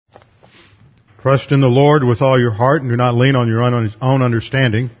Trust in the Lord with all your heart and do not lean on your own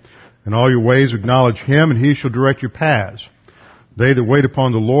understanding. In all your ways acknowledge Him and He shall direct your paths. They that wait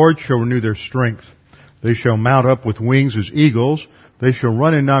upon the Lord shall renew their strength. They shall mount up with wings as eagles. They shall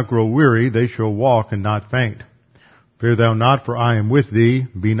run and not grow weary. They shall walk and not faint. Fear thou not, for I am with thee.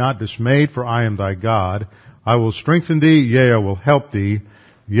 Be not dismayed, for I am thy God. I will strengthen thee, yea, I will help thee.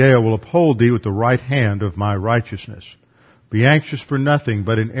 Yea, I will uphold thee with the right hand of my righteousness. Be anxious for nothing,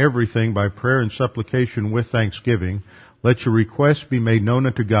 but in everything by prayer and supplication with thanksgiving, let your requests be made known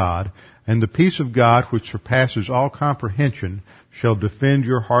unto God, and the peace of God, which surpasses all comprehension, shall defend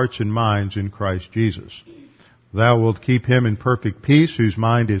your hearts and minds in Christ Jesus. Thou wilt keep him in perfect peace, whose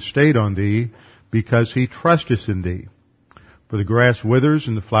mind is stayed on thee, because he trusteth in thee. For the grass withers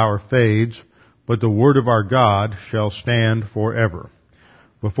and the flower fades, but the word of our God shall stand forever.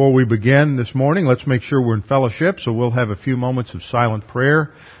 Before we begin this morning, let's make sure we're in fellowship, so we'll have a few moments of silent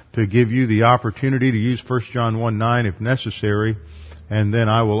prayer to give you the opportunity to use 1 John 1:9 if necessary, and then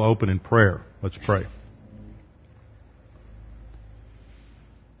I will open in prayer. Let's pray.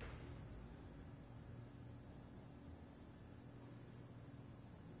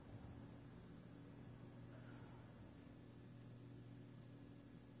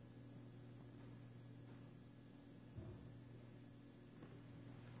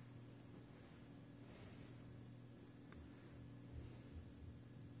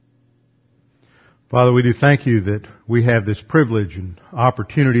 Father, we do thank you that we have this privilege and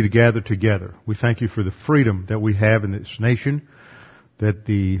opportunity to gather together. We thank you for the freedom that we have in this nation,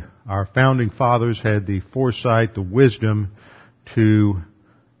 that our founding fathers had the foresight, the wisdom to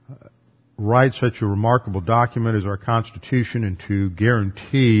write such a remarkable document as our Constitution and to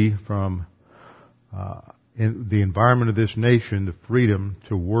guarantee from in the environment of this nation the freedom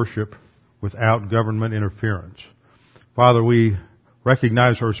to worship without government interference. Father, we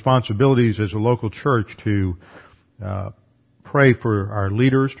recognize our responsibilities as a local church to pray for our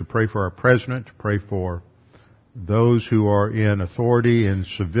leaders, to pray for our president, to pray for those who are in authority in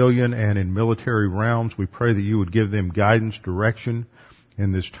civilian and in military realms. We pray that you would give them guidance, direction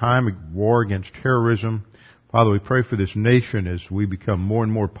in this time of war against terrorism. Father, we pray for this nation as we become more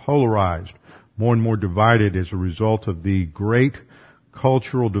and more polarized, more and more divided as a result of the great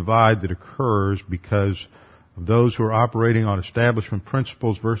cultural divide that occurs because of those who are operating on establishment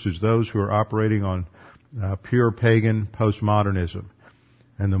principles versus those who are operating on pure pagan postmodernism.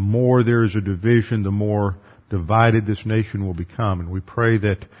 And the more there is a division, the more divided this nation will become. And we pray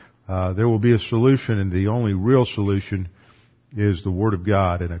that there will be a solution, and the only real solution is the Word of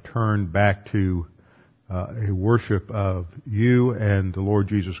God and a turn back to a worship of you and the Lord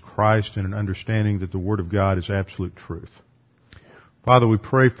Jesus Christ and an understanding that the Word of God is absolute truth. Father, we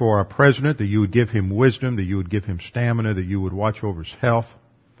pray for our president, that you would give him wisdom, that you would give him stamina, that you would watch over his health.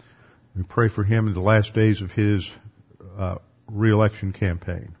 We pray for him in the last days of his re-election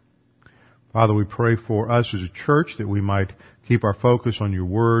campaign. Father, we pray for us as a church that we might keep our focus on your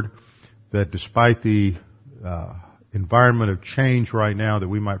word, that despite the environment of change right now, that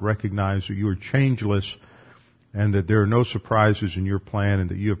we might recognize that you are changeless and that there are no surprises in your plan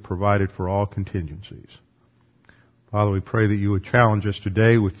and that you have provided for all contingencies. Father, we pray that you would challenge us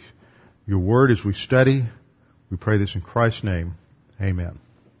today with your word as we study. We pray this in Christ's name. Amen.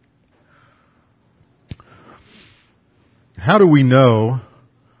 How do we know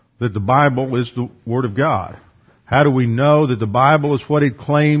that the Bible is the Word of God? How do we know that the Bible is what it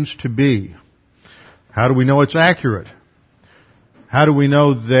claims to be? How do we know it's accurate? How do we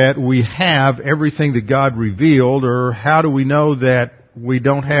know that we have everything that God revealed, or how do we know that we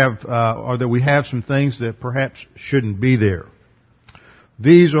don't have, or that we have some things that perhaps shouldn't be there?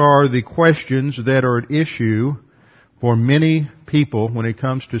 These are the questions that are at issue for many people when it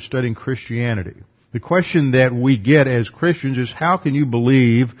comes to studying Christianity. The question that we get as Christians is, how can you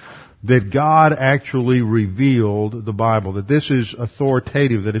believe that God actually revealed the Bible, that this is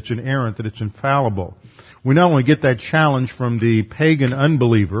authoritative, that it's inerrant, that it's infallible? We not only get that challenge from the pagan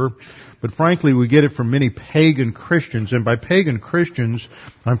unbeliever, but frankly, we get it from many pagan Christians. And by pagan Christians,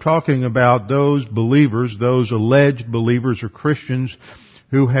 I'm talking about those believers, those alleged believers or Christians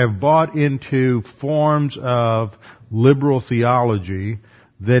who have bought into forms of liberal theology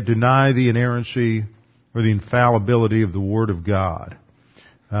that deny the inerrancy or the infallibility of the Word of God.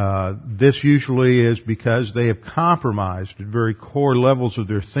 This usually is because they have compromised at very core levels of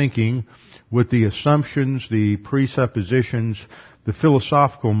their thinking with the assumptions, the presuppositions, the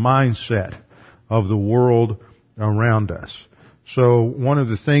philosophical mindset of the world around us. So one of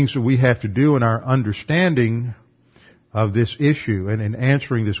the things that we have to do in our understanding of this issue and in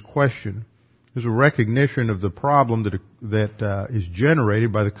answering this question is a recognition of the problem that is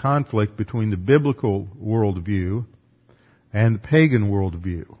generated by the conflict between the biblical worldview and the pagan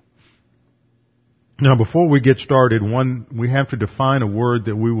worldview. Now, before we get started, we have to define a word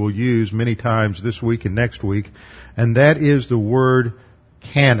that we will use many times this week and next week, and that is the word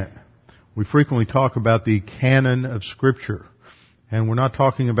canon. We frequently talk about the canon of Scripture, and we're not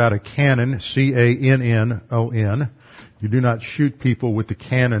talking about a cannon, C-A-N-N-O-N. You do not shoot people with the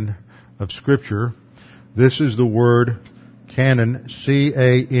cannon of Scripture. This is the word canon,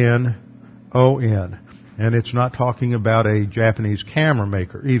 C-A-N-O-N, and it's not talking about a Japanese camera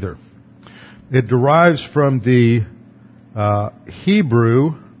maker either. It derives from the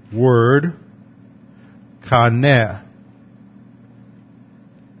Hebrew word kaneh,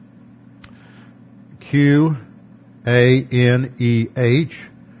 Q-A-N-E-H,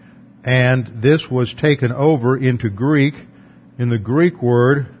 and this was taken over into Greek in the Greek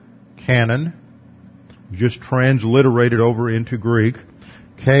word canon, just transliterated over into Greek,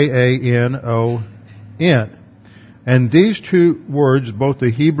 K-A-N-O-N. And these two words, both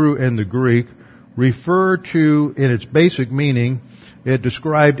the Hebrew and the Greek, refer to, in its basic meaning, it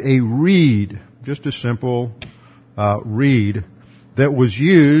described a reed, just a simple reed, that was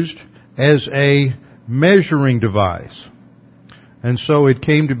used as a measuring device. And so it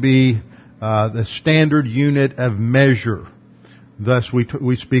came to be the standard unit of measure. Thus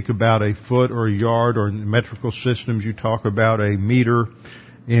we speak about a foot or a yard, or in metrical systems you talk about a meter.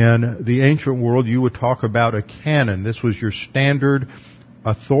 In the ancient world you would talk about a canon. This was your standard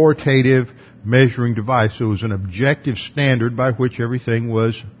authoritative measuring device. It was an objective standard by which everything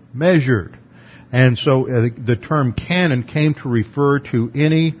was measured. And so the term canon came to refer to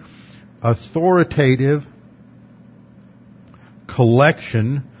any authoritative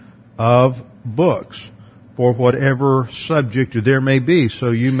collection of books for whatever subject there may be.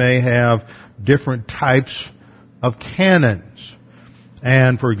 So you may have different types of canons.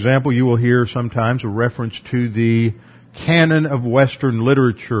 And for example, you will hear sometimes a reference to the canon of Western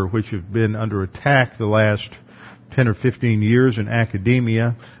literature, which has been under attack the last 10 or 15 years in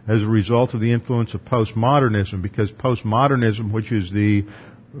academia as a result of the influence of postmodernism, because postmodernism, which is the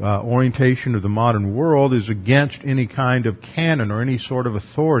orientation of the modern world, is against any kind of canon or any sort of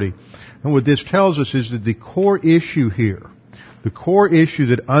authority. And what this tells us is that the core issue here, the core issue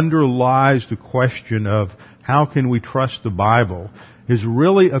that underlies the question of how can we trust the Bible, is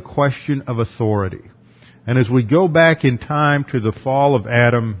really a question of authority. And as we go back in time to the fall of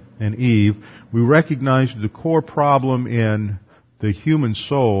Adam and Eve, we recognize the core problem in the human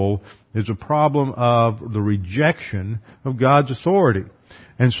soul is a problem of the rejection of God's authority.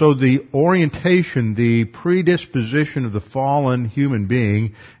 And so the orientation, the predisposition of the fallen human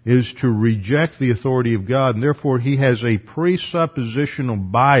being is to reject the authority of God, and therefore he has a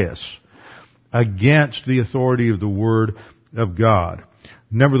presuppositional bias against the authority of the Word of God.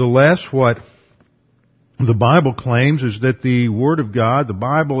 Nevertheless, what the Bible claims is that the Word of God, the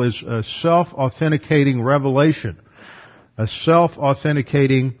Bible, is a self-authenticating revelation. A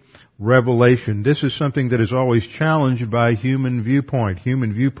self-authenticating revelation. This is something that is always challenged by human viewpoint.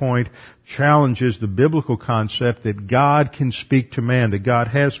 Human viewpoint challenges the biblical concept that God can speak to man, that God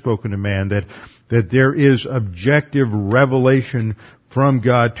has spoken to man, that there is objective revelation from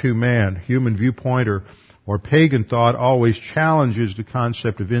God to man. Human viewpoint or pagan thought always challenges the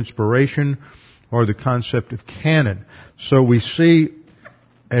concept of inspiration or the concept of canon. So we see,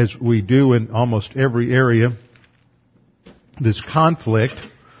 as we do in almost every area, this conflict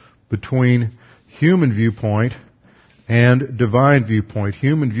between human viewpoint and divine viewpoint.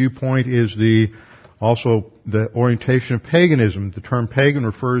 Human viewpoint is also the orientation of paganism. The term pagan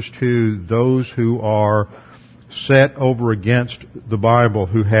refers to those who are set over against the Bible,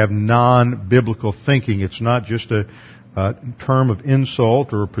 who have non-biblical thinking. It's not just a term of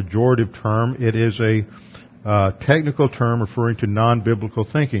insult or a pejorative term. It is a technical term referring to non-biblical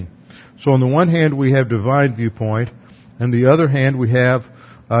thinking. So on the one hand we have divine viewpoint, and the other hand we have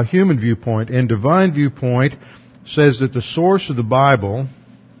human viewpoint. And divine viewpoint says that the source of the Bible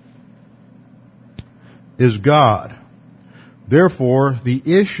is God. Therefore, the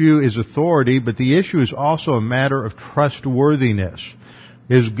issue is authority, but the issue is also a matter of trustworthiness.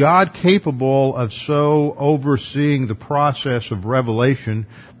 Is God capable of so overseeing the process of revelation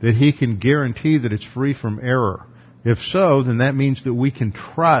that He can guarantee that it's free from error? If so, then that means that we can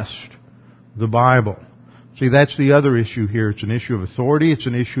trust the Bible. See, that's the other issue here. It's an issue of authority. It's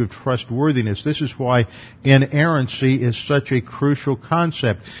an issue of trustworthiness. This is why inerrancy is such a crucial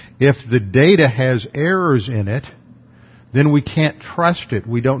concept. If the data has errors in it, then we can't trust it.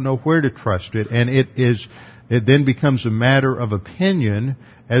 We don't know where to trust it. And it is it then becomes a matter of opinion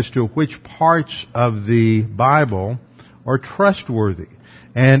as to which parts of the Bible are trustworthy.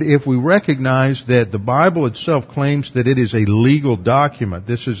 And if we recognize that the Bible itself claims that it is a legal document,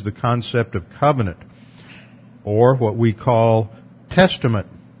 this is the concept of covenant, or what we call testament.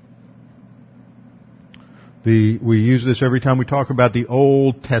 We use this every time we talk about the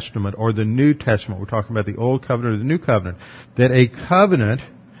Old Testament or the New Testament. We're talking about the Old Covenant or the New Covenant. That a covenant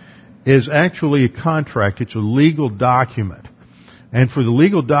is actually a contract. It's a legal document. And for the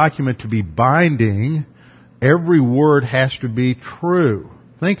legal document to be binding, every word has to be true.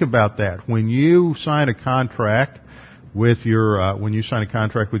 Think about that. When you sign a contract with your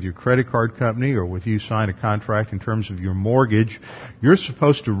credit card company, or with you sign a contract in terms of your mortgage, you're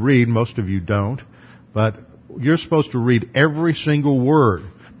supposed to read, most of you don't, but you're supposed to read every single word,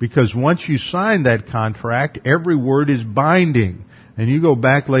 because once you sign that contract, every word is binding. And you go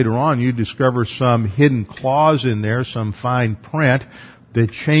back later on, you discover some hidden clause in there, some fine print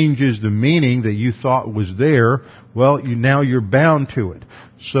that changes the meaning that you thought was there. Well, now you're bound to it.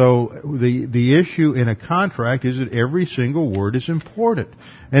 So the issue in a contract is that every single word is important.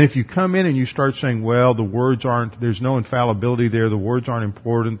 And if you come in and you start saying, well, the words there's no infallibility there, the words aren't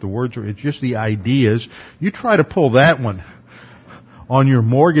important, it's just the ideas, you try to pull that one on your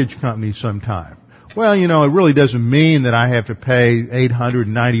mortgage company sometime. Well, it really doesn't mean that I have to pay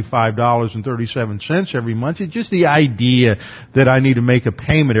 $895.37 every month. It's just the idea that I need to make a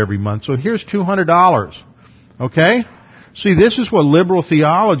payment every month. So here's $200. Okay? See, this is what liberal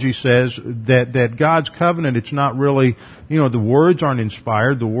theology says, that God's covenant, it's not really, the words aren't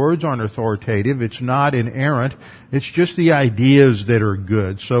inspired, the words aren't authoritative, it's not inerrant, it's just the ideas that are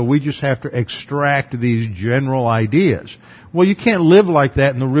good. So we just have to extract these general ideas. Well, you can't live like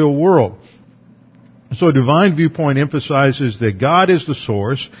that in the real world. So a divine viewpoint emphasizes that God is the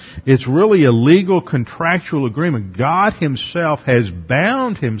source. It's really a legal contractual agreement. God Himself has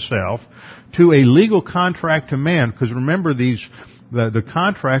bound Himself to a legal contract to man. Because remember, the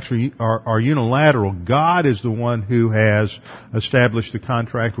contracts are unilateral. God is the one who has established the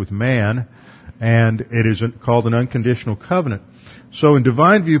contract with man, and it is called an unconditional covenant. So in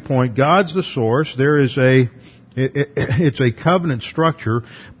divine viewpoint, God's the source. There is it's a covenant structure,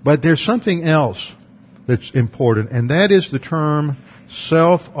 but there's something else that's important, and that is the term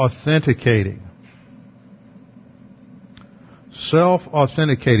self-authenticating.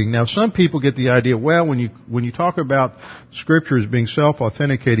 Self-authenticating. Now, some people get the idea, well, when you talk about Scripture as being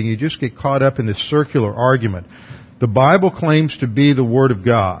self-authenticating, you just get caught up in this circular argument. The Bible claims to be the Word of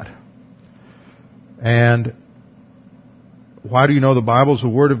God. And why do you know the Bible is the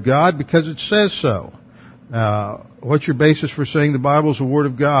Word of God? Because it says so. What's your basis for saying the Bible is the Word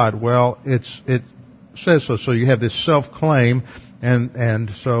of God? Well, it says so. So you have this self-claim, and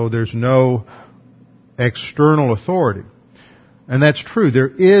so there's no external authority. And that's true. There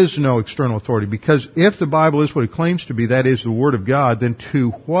is no external authority, because if the Bible is what it claims to be, that is the Word of God, then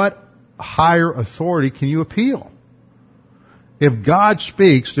to what higher authority can you appeal? If God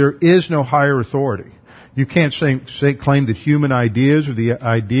speaks, there is no higher authority. You can't claim that human ideas or the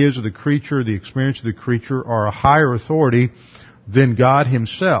ideas of the creature, the experience of the creature are a higher authority than God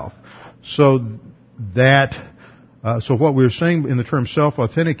Himself. So what we're saying in the term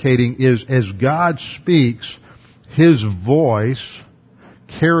self-authenticating is, as God speaks, His voice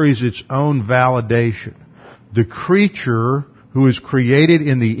carries its own validation. The creature, who is created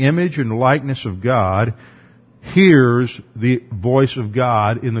in the image and likeness of God, hears the voice of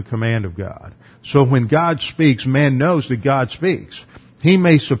God in the command of God. So when God speaks, man knows that God speaks. He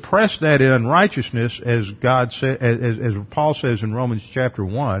may suppress that in unrighteousness, as Paul says in Romans chapter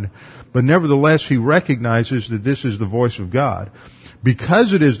 1, but nevertheless he recognizes that this is the voice of God.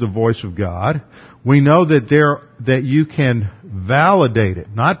 Because it is the voice of God, we know that you can validate it,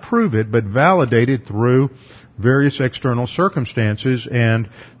 not prove it, but validate it through various external circumstances. And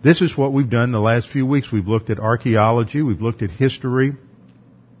this is what we've done the last few weeks. We've looked at archaeology, we've looked at history,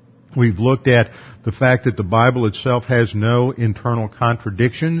 we've looked at the fact that the Bible itself has no internal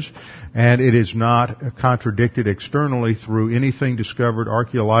contradictions, and it is not contradicted externally through anything discovered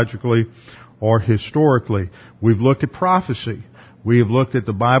archaeologically or historically. We've looked at prophecy. We have looked at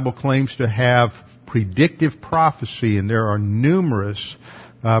the Bible claims to have predictive prophecy, and there are numerous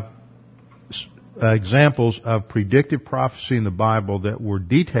examples of predictive prophecy in the Bible that were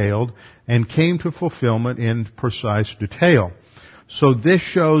detailed and came to fulfillment in precise detail. So this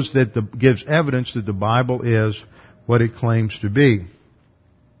shows gives evidence that the Bible is what it claims to be.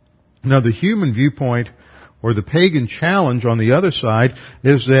 Now, the human viewpoint, or the pagan challenge on the other side,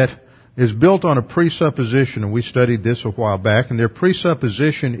 is built on a presupposition, and we studied this a while back, and their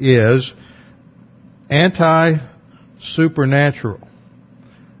presupposition is anti-supernatural.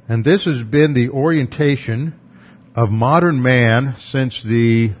 And this has been the orientation of modern man since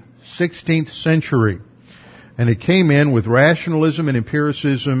the 16th century. And it came in with rationalism and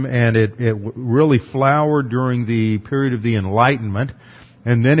empiricism, and it really flowered during the period of the Enlightenment.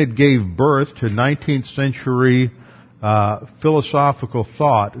 And then it gave birth to 19th century philosophical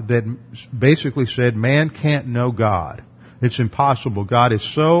thought that basically said man can't know God. It's impossible. God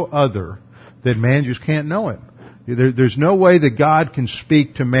is so other that man just can't know Him. There's no way that God can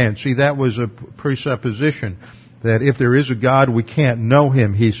speak to man. See, that was a presupposition that if there is a God, we can't know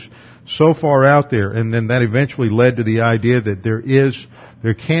Him. He's so far out there. And then that eventually led to the idea that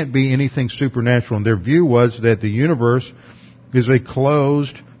there can't be anything supernatural. And their view was that the universe is a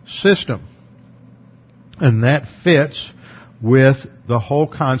closed system. And that fits with the whole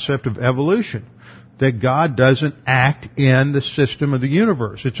concept of evolution. That God doesn't act in the system of the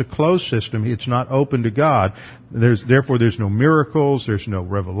universe. It's a closed system. It's not open to God. Therefore, there's no miracles. There's no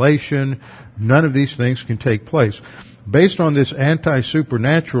revelation. None of these things can take place. Based on this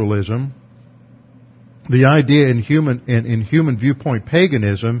anti-supernaturalism, the idea in human viewpoint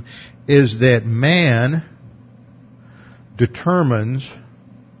paganism is that man determines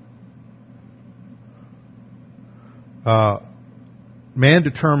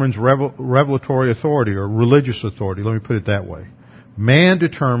revelatory authority or religious authority. Let me put it that way. Man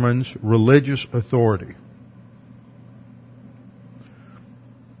determines religious authority.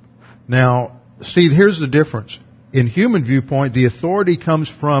 Now, see, here's the difference. In human viewpoint, the authority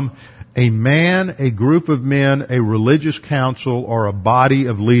comes from a man, a group of men, a religious council, or a body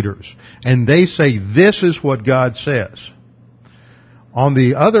of leaders. And they say, this is what God says. On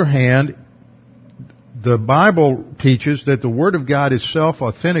the other hand, the Bible teaches that the Word of God is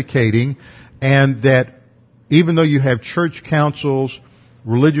self-authenticating, and that even though you have church councils,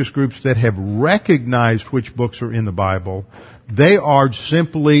 religious groups that have recognized which books are in the Bible, they are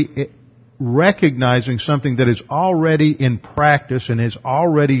simply recognizing something that is already in practice and has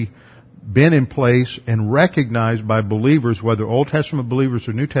already been in place and recognized by believers, whether Old Testament believers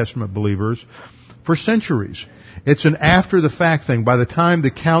or New Testament believers, for centuries. It's an after-the-fact thing. By the time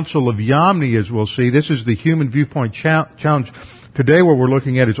the Council of Yomni, as we'll see, this is the human viewpoint challenge. Today what we're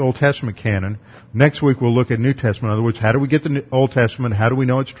looking at is Old Testament canon. Next week we'll look at New Testament. In other words, how do we get the Old Testament? How do we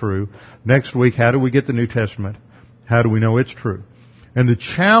know it's true? Next week, how do we get the New Testament? How do we know it's true? And the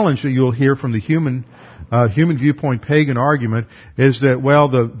challenge that you'll hear from the human viewpoint pagan argument is that, well,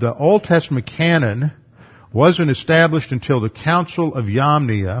 the Old Testament canon wasn't established until the Council of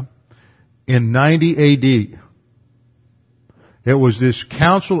Yomnia in 90 A.D. It was this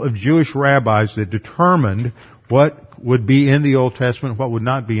council of Jewish rabbis that determined what would be in the Old Testament, what would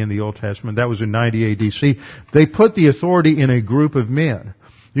not be in the Old Testament. That was in 90 A.D. See, they put the authority in a group of men.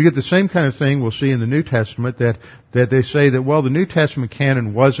 You get the same kind of thing we'll see in the New Testament, that they say that, well, the New Testament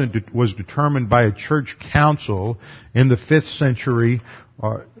canon was determined by a church council in the 5th century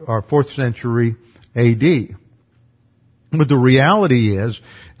or 4th century A.D. But the reality is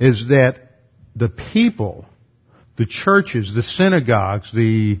that the people, the churches, the synagogues,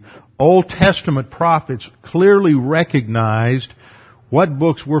 the Old Testament prophets clearly recognized what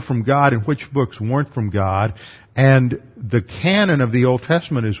books were from God and which books weren't from God. And the canon of the Old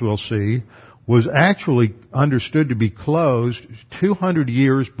Testament, as we'll see, was actually understood to be closed 200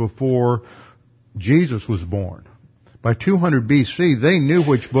 years before Jesus was born. By 200 BC, they knew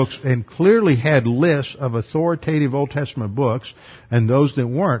which books and clearly had lists of authoritative Old Testament books and those that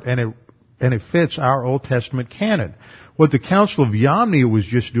weren't. And it fits our Old Testament canon. What the Council of Yomnia was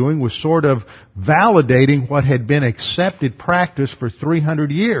just doing was sort of validating what had been accepted practice for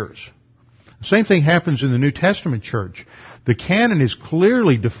 300 years. The same thing happens in the New Testament church. The canon is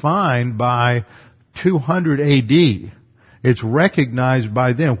clearly defined by 200 A.D. It's recognized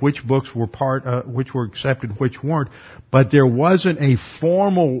by them which books were which were accepted, which weren't. But there wasn't a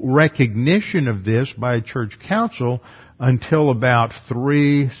formal recognition of this by a church council until about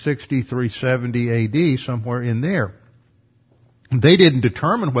 360, 370 A.D., somewhere in there. They didn't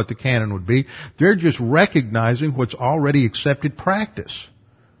determine what the canon would be. They're just recognizing what's already accepted practice.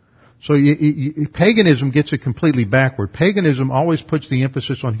 So paganism gets it completely backward. Paganism always puts the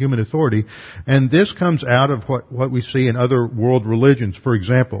emphasis on human authority, and this comes out of what we see in other world religions. For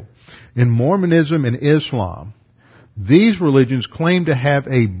example, in Mormonism and Islam, these religions claim to have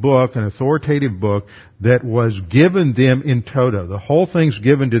a book, an authoritative book, that was given them in toto. The whole thing's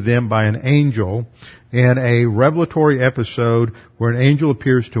given to them by an angel in a revelatory episode where an angel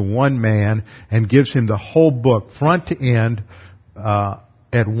appears to one man and gives him the whole book, front to end,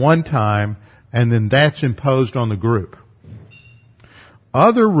 at one time, and then that's imposed on the group.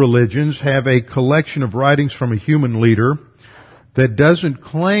 Other religions have a collection of writings from a human leader that doesn't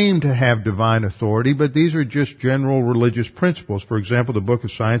claim to have divine authority, but these are just general religious principles. For example, the Book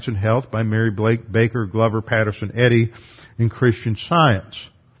of Science and Health by Mary Blake, Baker, Glover, Patterson, Eddy in Christian Science.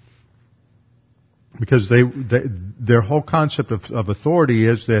 Because their whole concept of authority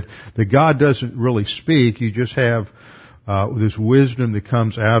is that God doesn't really speak. You just have this wisdom that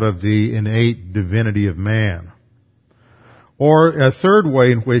comes out of the innate divinity of man. Or a third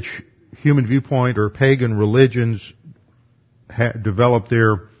way in which human viewpoint or pagan religions develop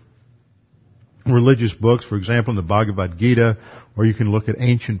their religious books, for example, in the Bhagavad Gita, or you can look at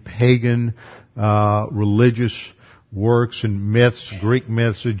ancient pagan religious works and myths, Greek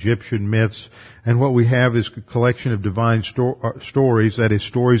myths, Egyptian myths, and what we have is a collection of divine stories, that is,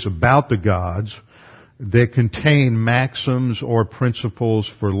 stories about the gods that contain maxims or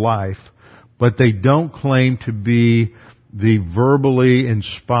principles for life, but they don't claim to be the verbally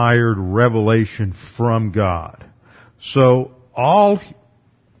inspired revelation from God. So all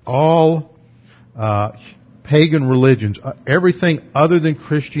pagan religions, everything other than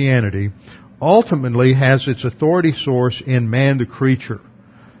Christianity, ultimately has its authority source in man the creature.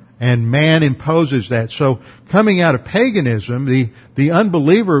 And man imposes that. So coming out of paganism, the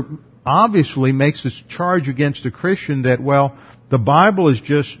unbeliever obviously makes this charge against the Christian that, well, the Bible is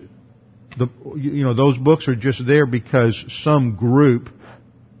just, those books are just there because some group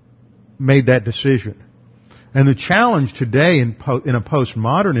made that decision. And the challenge today in a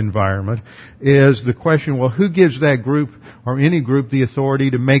postmodern environment is the question, well, who gives that group or any group the authority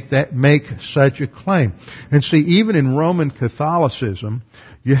to make such a claim? And see, even in Roman Catholicism,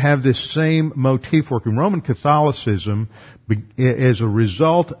 you have this same motif working. Roman Catholicism is a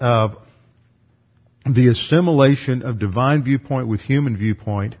result of the assimilation of divine viewpoint with human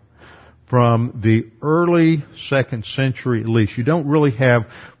viewpoint from the early 2nd century at least. You don't really have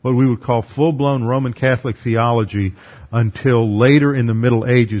what we would call full-blown Roman Catholic theology until later in the Middle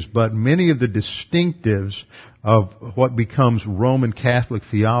Ages, but many of the distinctives of what becomes Roman Catholic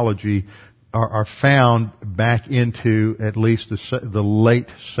theology are found back into at least the late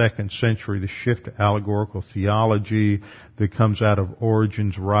 2nd century, the shift to allegorical theology that comes out of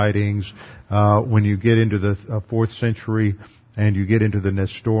Origen's writings. When you get into the 4th century, and you get into the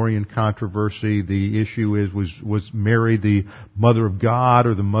Nestorian controversy, the issue is, was Mary the mother of God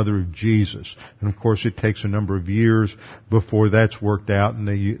or the mother of Jesus? And of course it takes a number of years before that's worked out, and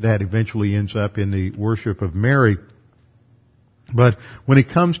that eventually ends up in the worship of Mary. But when it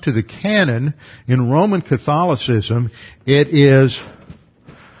comes to the canon, in Roman Catholicism, it is,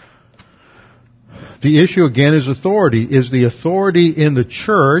 the issue again is authority. Is the authority in the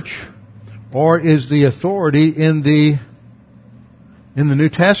church, or is the authority in the New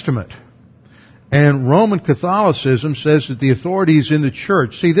Testament? And Roman Catholicism says that the authority is in the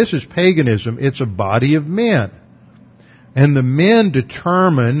church. See, this is paganism. It's a body of men. And the men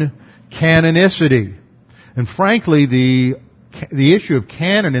determine canonicity. And frankly, the issue of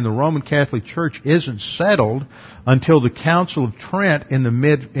canon in the Roman Catholic Church isn't settled until the Council of Trent in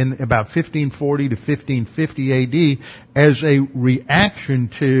about 1540 to 1550 AD as a reaction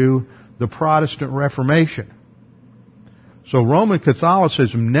to the Protestant Reformation. So Roman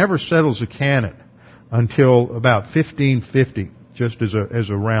Catholicism never settles a canon until about 1550, just as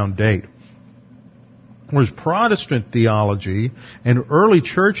a round date. Whereas Protestant theology and early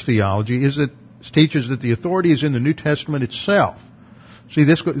church theology teaches that the authority is in the New Testament itself. See,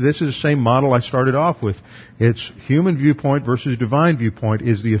 this is the same model I started off with. It's human viewpoint versus divine viewpoint.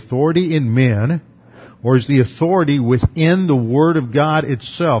 Is the authority in men, or is the authority within the Word of God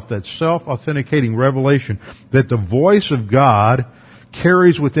itself, that self-authenticating revelation, that the voice of God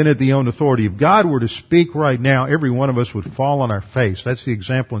carries within it the own authority? If God were to speak right now, every one of us would fall on our face. That's the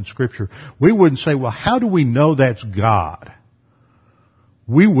example in Scripture. We wouldn't say, well, how do we know that's God?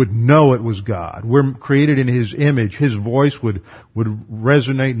 We would know it was God. We're created in His image. His voice would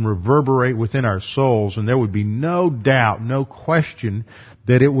resonate and reverberate within our souls, and there would be no doubt, no question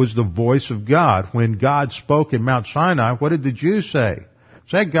that it was the voice of God. When God spoke in Mount Sinai, what did the Jews say?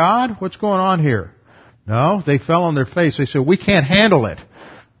 Is that God? What's going on here? No, they fell on their face. They said, we can't handle it.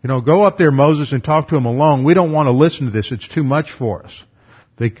 Go up there, Moses, and talk to him alone. We don't want to listen to this. It's too much for us.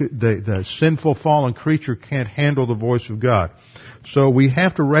 The sinful fallen creature can't handle the voice of God. So we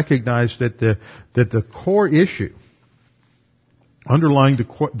have to recognize that the core issue underlying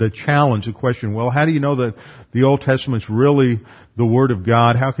the challenge, the question, well, how do you know that the Old Testament's really the Word of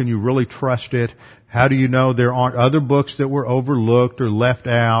God? How can you really trust it? How do you know there aren't other books that were overlooked or left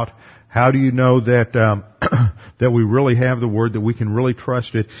out? How do you know that that we really have the Word, that we can really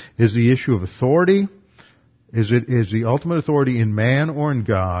trust it? Is the issue of authority? is the ultimate authority in man or in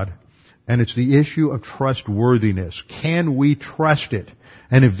God, and it's the issue of trustworthiness. Can we trust it?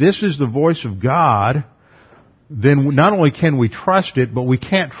 And if this is the voice of God, then not only can we trust it, but we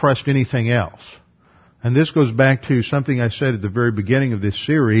can't trust anything else. And this goes back to something I said at the very beginning of this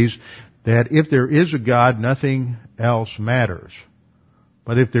series, that if there is a God, nothing else matters.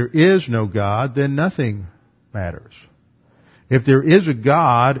 But if there is no God, then nothing matters. If there is a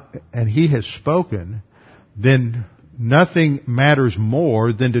God and He has spoken, then nothing matters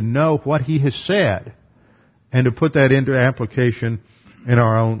more than to know what He has said and to put that into application in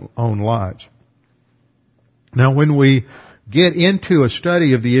our own lives. Now, when we get into a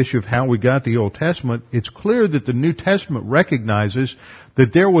study of the issue of how we got the Old Testament, it's clear that the New Testament recognizes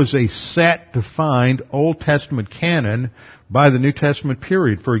that there was a set, defined Old Testament canon by the New Testament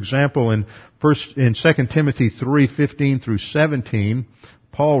period. For example, in 2 Timothy 3:15 through 17,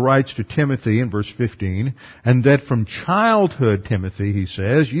 Paul writes to Timothy in verse 15, and that from childhood, Timothy, he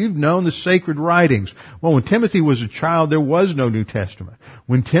says, you've known the sacred writings. Well, when Timothy was a child, there was no New Testament.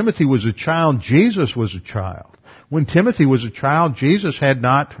 When Timothy was a child, Jesus was a child. When Timothy was a child, Jesus had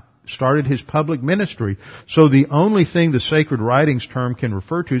not started his public ministry. So the only thing the sacred writings term can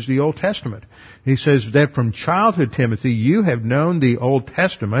refer to is the Old Testament. He says that from childhood, Timothy, you have known the Old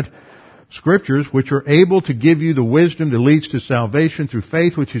Testament Scriptures, which are able to give you the wisdom that leads to salvation through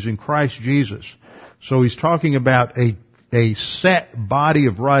faith which is in Christ Jesus. So he's talking about a set body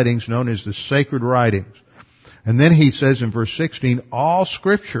of writings known as the sacred writings. And then he says in verse 16, all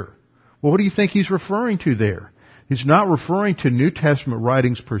Scripture. Well, what do you think he's referring to there? He's not referring to New Testament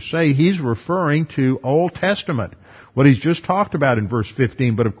writings per se. He's referring to Old Testament, what he's just talked about in verse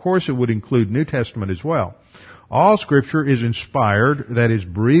 15, but of course it would include New Testament as well. All Scripture is inspired, that is,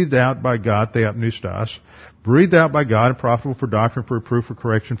 breathed out by God, theopneustos, breathed out by God and profitable for doctrine, for reproof, for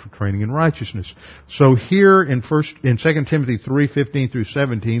correction, for training in righteousness. So here in 2 Timothy 3:15 through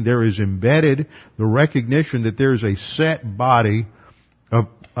 17, there is embedded the recognition that there is a set body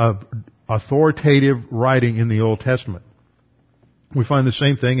of authoritative writing in the Old Testament. We find the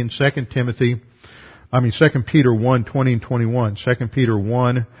same thing in 2 Peter 1:20 and 21. 2 Peter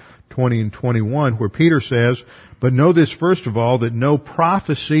 1:20 and 21, where Peter says, but know this first of all, that no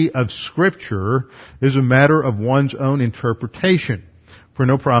prophecy of Scripture is a matter of one's own interpretation. For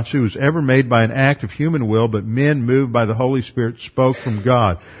no prophecy was ever made by an act of human will, but men moved by the Holy Spirit spoke from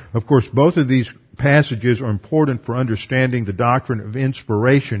God. Of course, both of these passages are important for understanding the doctrine of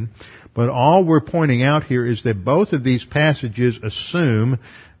inspiration, but all we're pointing out here is that both of these passages assume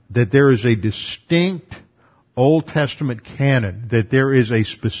that there is a distinct Old Testament canon, that there is a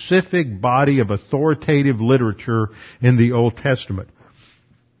specific body of authoritative literature in the Old Testament,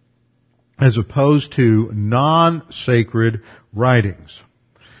 as opposed to non-sacred writings.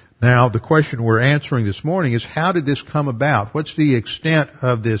 Now, the question we're answering this morning is, how did this come about? What's the extent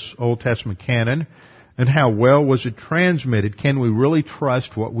of this Old Testament canon? And how well was it transmitted? Can we really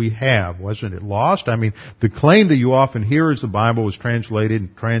trust what we have? Wasn't it lost? I mean, the claim that you often hear is the Bible was translated,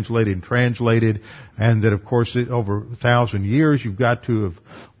 and that of course over 1,000 years you've got to have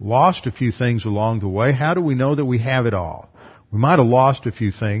lost a few things along the way. How do we know that we have it all? We might have lost a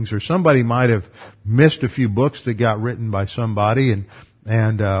few things, or somebody might have missed a few books that got written by somebody,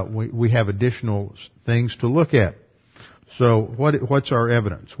 and we have additional things to look at. So what's our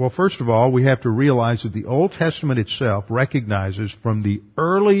evidence? Well, first of all, we have to realize that the Old Testament itself recognizes from the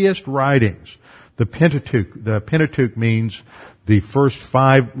earliest writings, the Pentateuch. The Pentateuch means the first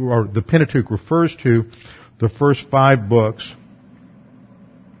five, or the Pentateuch refers to the first 5 books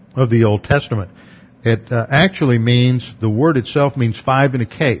of the Old Testament. It actually means, the word itself means 5 in a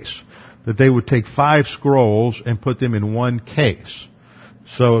case, that they would take 5 scrolls and put them in one case.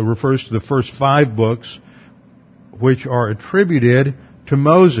 So it refers to the first 5 books, which are attributed to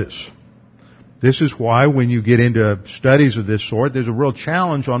Moses. This is why when you get into studies of this sort, there's a real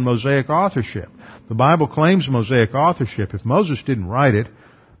challenge on Mosaic authorship. The Bible claims Mosaic authorship. If Moses didn't write it,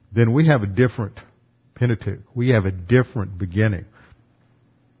 then we have a different Pentateuch. We have a different beginning.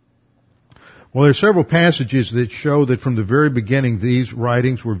 Well, there are several passages that show that from the very beginning these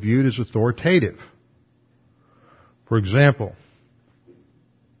writings were viewed as authoritative. For example,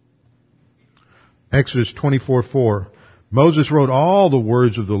 Exodus 24:4. Moses wrote all the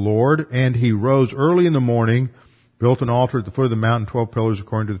words of the Lord, and he rose early in the morning, built an altar at the foot of the mountain, 12 pillars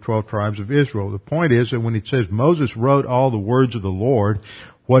according to the 12 tribes of Israel. The point is that when it says Moses wrote all the words of the Lord,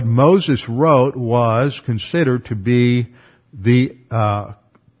 what Moses wrote was considered to be the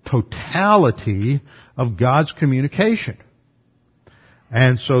totality of God's communication.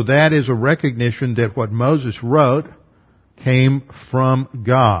 And so that is a recognition that what Moses wrote came from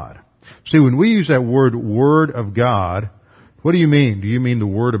God. See, when we use that word of God, what do you mean? Do you mean the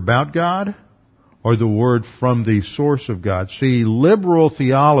word about God or the word from the source of God? See, liberal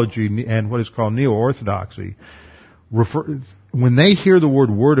theology and what is called neo-orthodoxy, when they hear the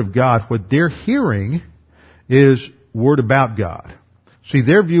word of God, what they're hearing is word about God. See,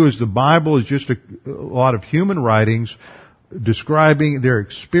 their view is the Bible is just a lot of human writings describing their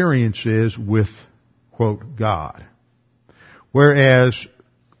experiences with, quote, God. Whereas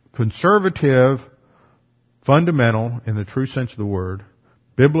conservative, fundamental, in the true sense of the word,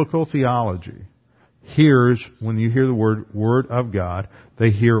 biblical theology hears, when you hear the word of God,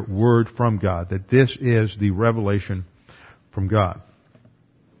 they hear word from God, that this is the revelation from God.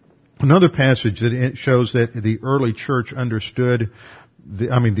 Another passage that shows that the early church understood,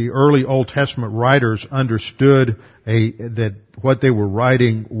 the early Old Testament writers understood that what they were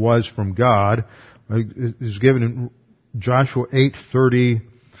writing was from God, is given in Joshua 8:30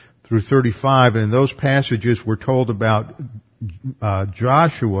 through 35, and in those passages we're told about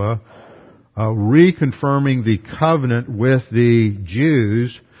Joshua reconfirming the covenant with the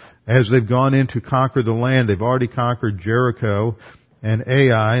Jews as they've gone in to conquer the land. They've already conquered Jericho and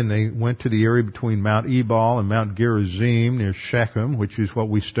Ai, and they went to the area between Mount Ebal and Mount Gerizim near Shechem, which is what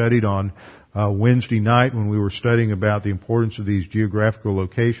we studied on Wednesday night when we were studying about the importance of these geographical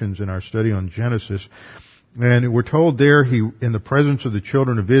locations in our study on Genesis. And we're told there, in the presence of the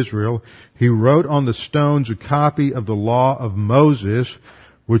children of Israel, he wrote on the stones a copy of the law of Moses,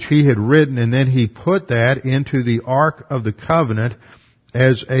 which he had written, and then he put that into the Ark of the Covenant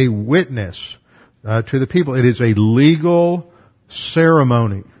as a witness to the people. It is a legal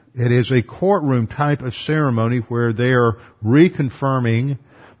ceremony. It is a courtroom type of ceremony where they are reconfirming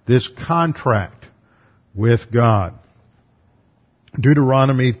this contract with God.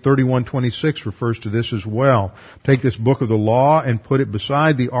 Deuteronomy 31:26 refers to this as well. Take this book of the law and put it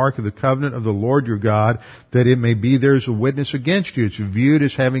beside the ark of the covenant of the Lord your God, that it may be there as a witness against you. It's viewed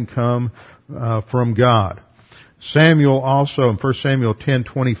as having come from God. Samuel also, in 1 Samuel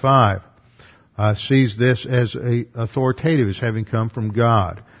 10:25, sees this as authoritative, as having come from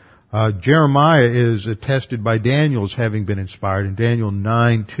God. Jeremiah is attested by Daniel as having been inspired. In Daniel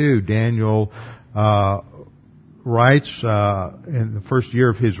 9:2, Daniel writes, in the first year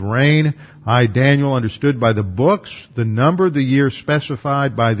of his reign, I, Daniel, understood by the books the number of the years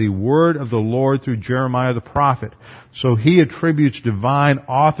specified by the word of the Lord through Jeremiah the prophet. So he attributes divine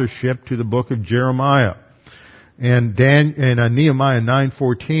authorship to the book of Jeremiah. And Nehemiah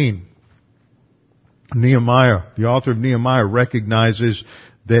 9:14, Nehemiah, the author of Nehemiah, recognizes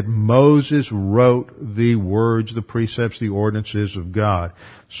that Moses wrote the words, the precepts, the ordinances of God.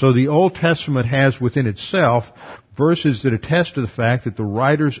 So the Old Testament has within itself verses that attest to the fact that the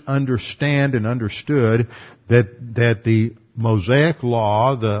writers understand and understood that the Mosaic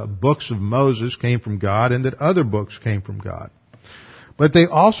law, the books of Moses, came from God, and that other books came from God. But they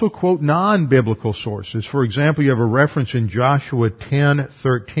also quote non-biblical sources. For example, you have a reference in Joshua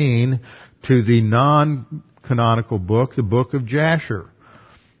 10:13 to the non-canonical book, the book of Jasher.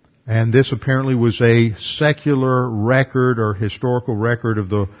 And this apparently was a secular record or historical record of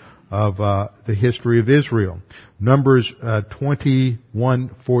the history of Israel. Numbers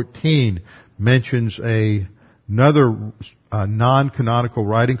 21:14 mentions another non-canonical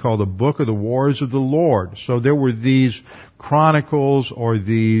writing called the Book of the Wars of the Lord. So there were these chronicles or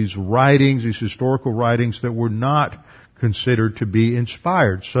these writings, these historical writings that were not considered to be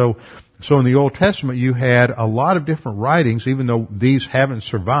inspired. So in the Old Testament you had a lot of different writings. Even though these haven't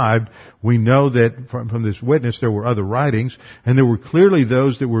survived, we know that from this witness there were other writings, and there were clearly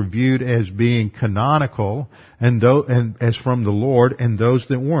those that were viewed as being canonical and as from the Lord, and those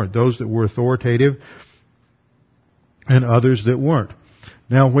that weren't, those that were authoritative and others that weren't.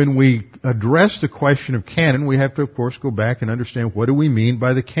 Now, when we address the question of canon, we have to, of course, go back and understand what do we mean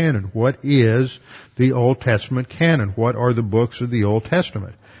by the canon? What is the Old Testament canon? What are the books of the Old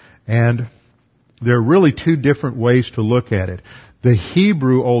Testament? And there are really two different ways to look at it. The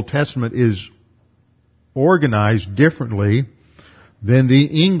Hebrew Old Testament is organized differently than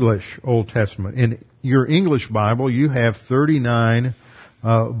the English Old Testament. In your English Bible, you have 39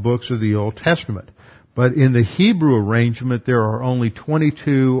 books of the Old Testament. But in the Hebrew arrangement, there are only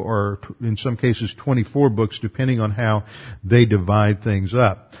 22 or in some cases 24 books, depending on how they divide things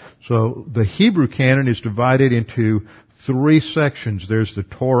up. So the Hebrew canon is divided into three sections. There's the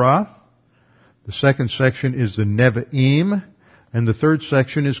Torah, the second section is the Nevi'im, and the third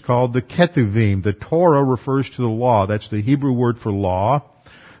section is called the Ketuvim. The Torah refers to the law. That's the Hebrew word for law.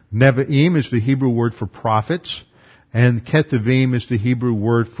 Nevi'im is the Hebrew word for prophets. and Ketuvim is the Hebrew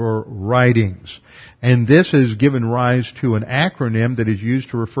word for writings. And this has given rise to an acronym that is used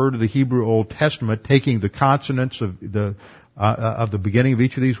to refer to the Hebrew Old Testament, taking the consonants of the beginning of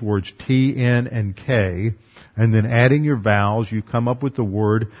each of these words, T, N, and K, and then adding your vowels, you come up with the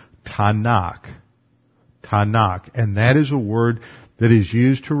word Tanakh. Tanakh. And that is a word that is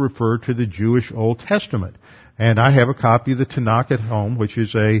used to refer to the Jewish Old Testament. And I have a copy of the Tanakh at home, which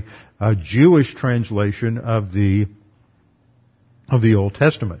is a Jewish translation of the Old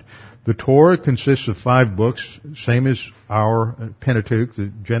Testament. The Torah consists of 5 books, same as our Pentateuch,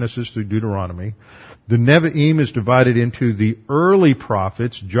 the Genesis through Deuteronomy. The Nevi'im is divided into the early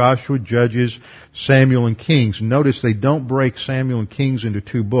prophets, Joshua, Judges, Samuel, and Kings. Notice they don't break Samuel and Kings into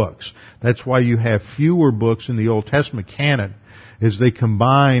 2 books. That's why you have fewer books in the Old Testament canon, is they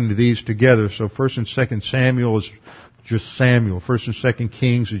combined these together. So 1st and 2nd Samuel is just Samuel. 1st and 2nd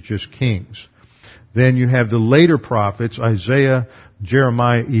Kings is just Kings. Then you have the later prophets, Isaiah,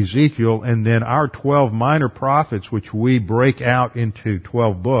 Jeremiah, Ezekiel, and then our 12 minor prophets, which we break out into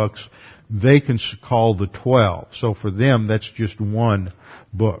 12 books, they can call the 12. So for them, that's just one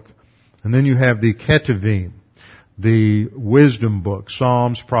book. And then you have the Ketuvim, the wisdom book,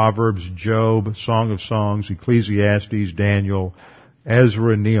 Psalms, Proverbs, Job, Song of Songs, Ecclesiastes, Daniel,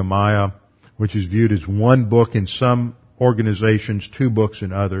 Ezra, Nehemiah, which is viewed as one book in some organizations, 2 books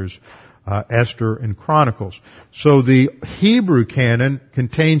in others, Esther and Chronicles. So the Hebrew canon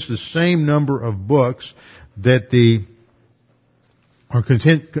contains the same number of books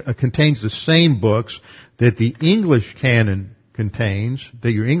contains the same books that the English canon contains,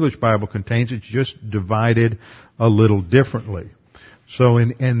 that your English Bible contains. It's just divided a little differently. So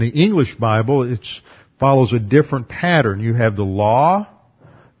in the English Bible, it follows a different pattern. You have the law,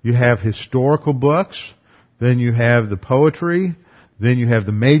 you have historical books, then you have the poetry, then you have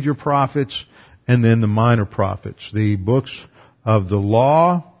the major prophets, and then the minor prophets. The books of the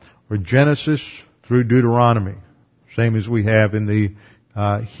law are Genesis through Deuteronomy, same as we have in the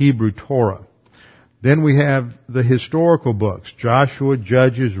Hebrew Torah. Then we have the historical books, Joshua,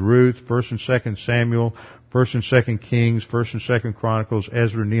 Judges, Ruth, 1st and 2nd Samuel, 1st and 2nd Kings, 1st and 2nd Chronicles,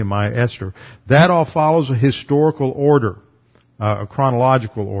 Ezra, Nehemiah, Esther. That all follows a historical order, a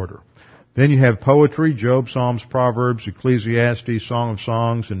chronological order. Then you have poetry, Job, Psalms, Proverbs, Ecclesiastes, Song of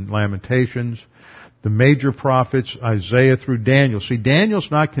Songs, and Lamentations. The major prophets, Isaiah through Daniel. See, Daniel's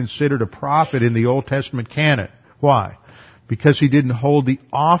not considered a prophet in the Old Testament canon. Why? Because he didn't hold the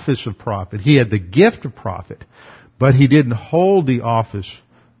office of prophet. He had the gift of prophet, but he didn't hold the office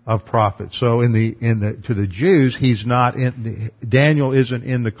of prophet. So to the Jews, Daniel isn't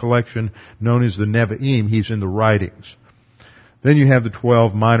in the collection known as the Nevi'im. He's in the writings. Then you have the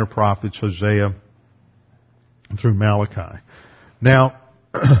 12 minor prophets, Hosea through Malachi. Now,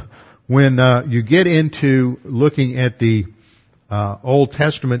 when you get into looking at the Old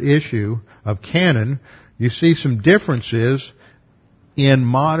Testament issue of canon, you see some differences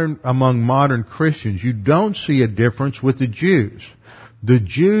among modern Christians. You don't see a difference with the Jews. The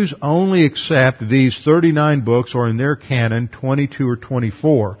Jews only accept these 39 books, or in their canon, 22 or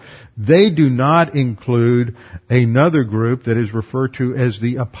 24. They do not include another group that is referred to as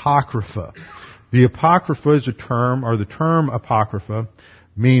the Apocrypha. The Apocrypha is a term, or the term Apocrypha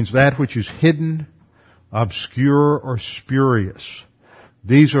means that which is hidden, obscure, or spurious.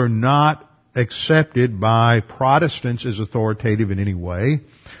 These are not accepted by Protestants as authoritative in any way.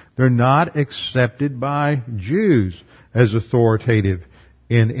 They're not accepted by Jews as authoritative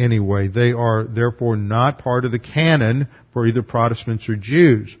in any way. They are therefore not part of the canon for either Protestants or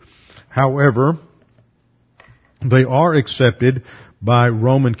Jews. However, they are accepted by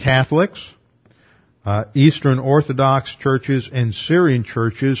Roman Catholics, Eastern Orthodox churches, and Syrian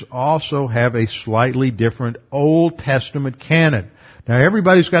churches also have a slightly different Old Testament canon. Now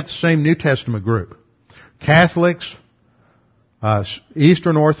everybody's got the same New Testament group. Catholics,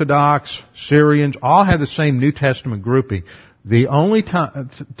 Eastern Orthodox, Syrians, all have the same New Testament grouping. The only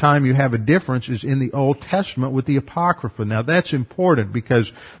time you have a difference is in the Old Testament with the Apocrypha. Now that's important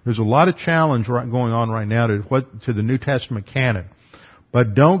because there's a lot of challenge going on right now to the New Testament canon.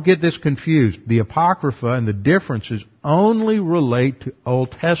 But don't get this confused. The Apocrypha and the differences only relate to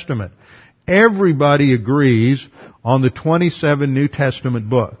Old Testament. Everybody agrees on the 27 New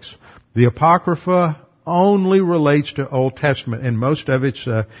Testament books. The Apocrypha only relates to Old Testament, and most of it's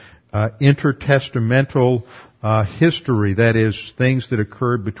intertestamental history, that is, things that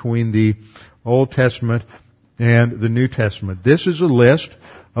occurred between the Old Testament and the New Testament. This is a list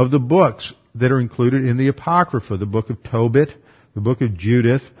of the books that are included in the Apocrypha. The book of Tobit, the book of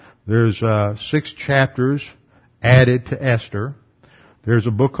Judith. There's 6 chapters added to Esther. There's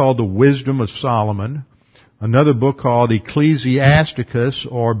a book called The Wisdom of Solomon. Another book called Ecclesiasticus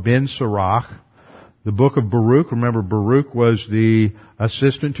or Ben Sirach. The book of Baruch. Remember, Baruch was the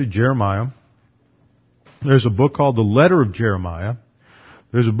assistant to Jeremiah. There's a book called the Letter of Jeremiah.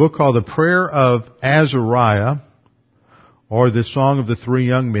 There's a book called the Prayer of Azariah, or the Song of the Three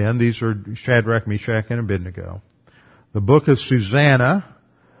Young Men. These are Shadrach, Meshach, and Abednego. The book of Susanna,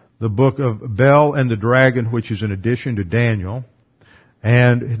 the book of Bel and the Dragon, which is an addition to Daniel,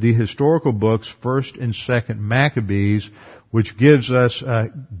 and the historical books, 1st and 2nd Maccabees, which gives us a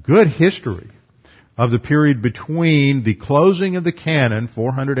good history of the period between the closing of the canon,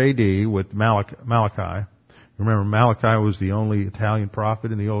 400 AD, with Malachi. Remember, Malachi was the only Italian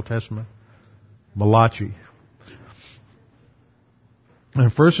prophet in the Old Testament. Malachi.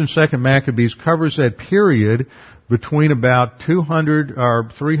 And 1st and 2nd Maccabees covers that period between about 200 or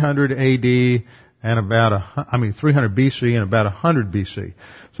 300 AD and about 300 BC and about 100 BC.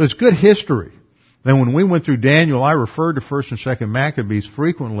 So it's good history. Then when we went through Daniel, I referred to 1st and 2nd Maccabees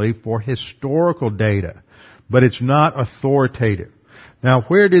frequently for historical data, but it's not authoritative. Now,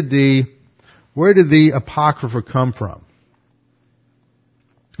 where did the Apocrypha come from?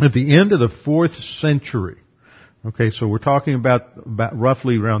 At the end of the 4th century. Okay, so we're talking about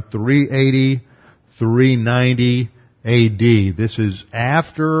roughly around 380, 390 AD. This is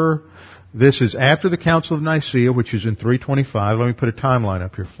after the Council of Nicaea, which is in 325. Let me put a timeline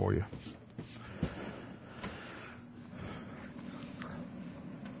up here for you.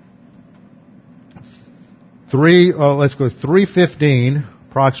 Let's go 315,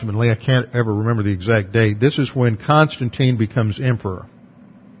 approximately. I can't ever remember the exact date. This is when Constantine becomes emperor.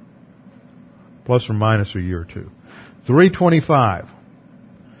 Plus or minus a year or two. 325.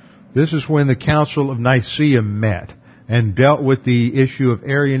 This is when the Council of Nicaea met and dealt with the issue of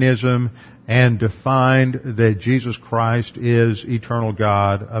Arianism and defined that Jesus Christ is eternal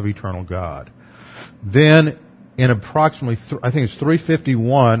God of eternal God. Then, in approximately, I think it's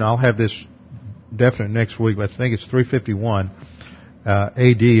 351, I'll have this definite next week, but I think it's 351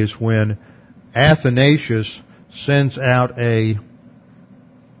 AD is when Athanasius sends out an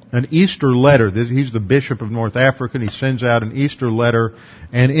Easter letter. He's the Bishop of North Africa, and he sends out an Easter letter,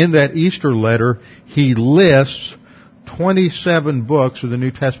 and in that Easter letter, he lists 27 books of the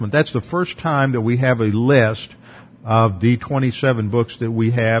New Testament. That's the first time that we have a list of the 27 books that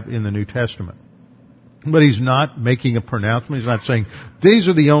we have in the New Testament. But he's not making a pronouncement. He's not saying, these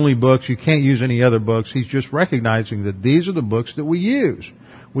are the only books, you can't use any other books. He's just recognizing that these are the books that we use.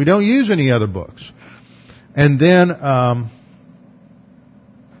 We don't use any other books. And then, in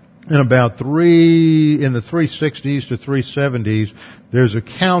the 360s to 370s, there's a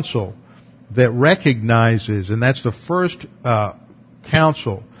council that recognizes, and that's the first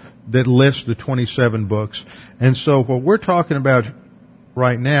council that lists the 27 books. And so what we're talking about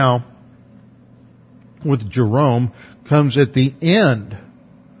right now with Jerome comes at the end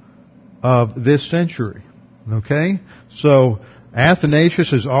of this century. Okay? So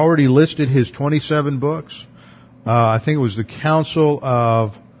Athanasius has already listed his 27 books. I think it was the Council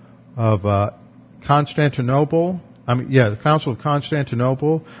of Constantinople. The Council of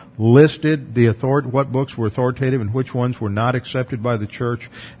Constantinople listed what books were authoritative and which ones were not accepted by the church.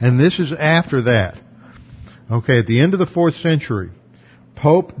 And this is after that. Okay, at the end of the 4th century,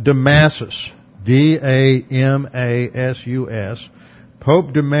 Pope Damasus, D-A-M-A-S-U-S,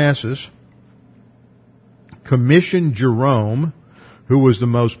 Pope Damasus commissioned Jerome, who was the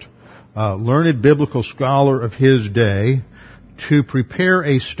most learned biblical scholar of his day, to prepare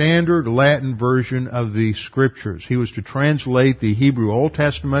a standard Latin version of the Scriptures. He was to translate the Hebrew Old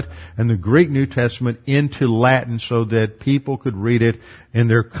Testament and the Greek New Testament into Latin so that people could read it in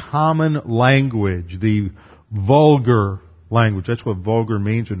their common language, the vulgar language. That's what vulgar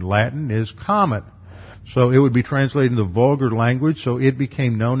means in Latin, is common. So it would be translated into vulgar language, so it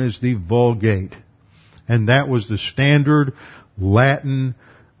became known as the Vulgate. And that was the standard Latin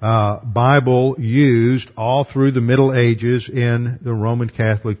Bible used all through the Middle Ages in the Roman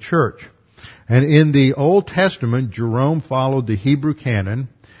Catholic Church. And in the Old Testament, Jerome followed the Hebrew canon,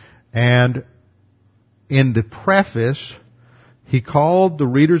 and in the preface, he called the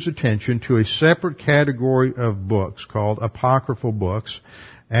reader's attention to a separate category of books called apocryphal books.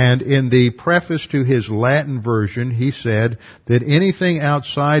 And in the preface to his Latin version, he said that anything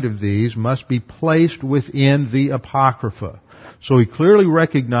outside of these must be placed within the Apocrypha. So he clearly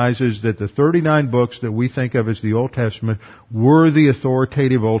recognizes that the 39 books that we think of as the Old Testament were the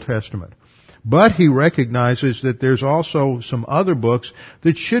authoritative Old Testament. But he recognizes that there's also some other books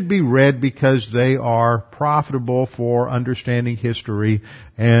that should be read because they are profitable for understanding history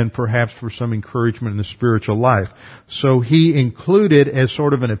and perhaps for some encouragement in the spiritual life. So he included as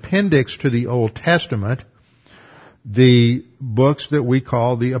sort of an appendix to the Old Testament the books that we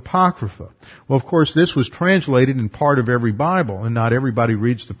call the Apocrypha. Well, of course, this was translated in part of every Bible, and not everybody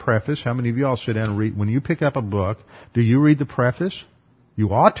reads the preface. How many of y'all sit down and read? When you pick up a book, do you read the preface?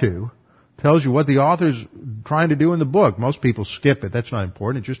 You ought to. It tells you what the author's trying to do in the book. Most people skip it. That's not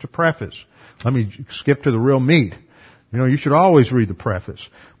important. It's just a preface. Let me skip to the real meat. You know, you should always read the preface.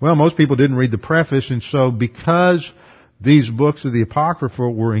 Well, most people didn't read the preface, and so because these books of the Apocrypha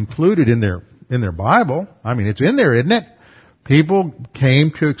were included in their Bible, I mean, it's in there, isn't it? People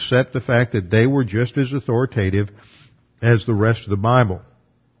came to accept the fact that they were just as authoritative as the rest of the Bible.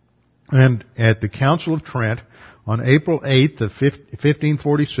 And at the Council of Trent, on April 8th of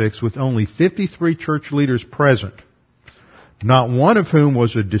 1546, with only 53 church leaders present, not one of whom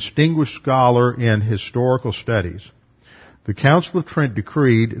was a distinguished scholar in historical studies, the Council of Trent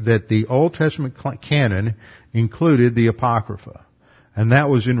decreed that the Old Testament canon included the Apocrypha. And that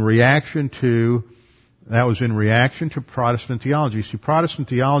was in reaction to Protestant theology. See, Protestant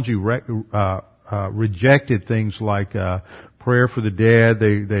theology rejected things like prayer for the dead.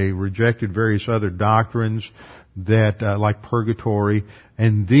 They rejected various other doctrines that like purgatory,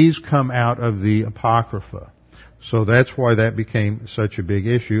 and these come out of the Apocrypha. So that's why that became such a big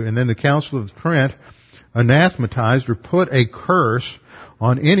issue. And then the Council of Trent anathematized or put a curse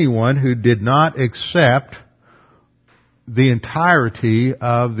on anyone who did not accept the entirety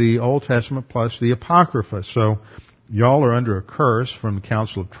of the Old Testament plus the Apocrypha. So y'all are under a curse from the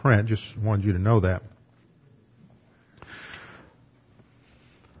Council of Trent. Just wanted you to know that.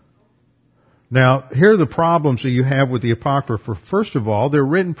 Now, here are the problems that you have with the Apocrypha. First of all, they're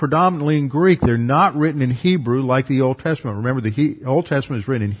written predominantly in Greek. They're not written in Hebrew like the Old Testament. Remember, the Old Testament is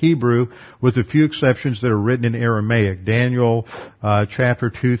written in Hebrew with a few exceptions that are written in Aramaic. Daniel chapter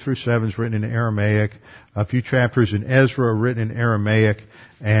 2 through 7 is written in Aramaic. A few chapters in Ezra are written in Aramaic,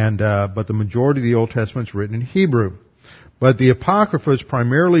 but the majority of the Old Testament is written in Hebrew. But the Apocrypha is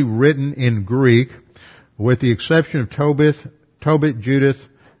primarily written in Greek, with the exception of Tobit, Judith,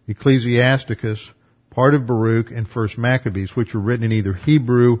 Ecclesiasticus, part of Baruch, and First Maccabees, which are written in either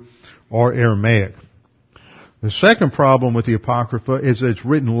Hebrew or Aramaic. The second problem with the Apocrypha is that it's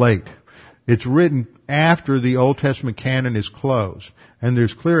written late. It's written after the Old Testament canon is closed. And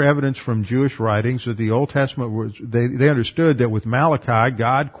there's clear evidence from Jewish writings that the Old Testament was, they understood that with Malachi,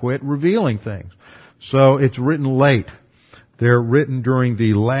 God quit revealing things. So it's written late. They're written during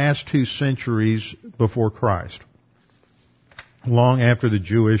the last 2 centuries before Christ, long after the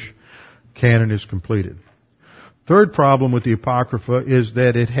Jewish canon is completed. Third problem with the Apocrypha is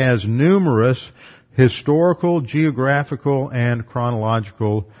that it has numerous historical, geographical, and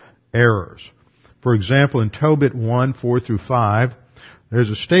chronological errors. For example, in Tobit 1, 4 through 5, there's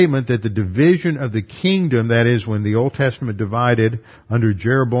a statement that the division of the kingdom, that is, when the Old Testament divided under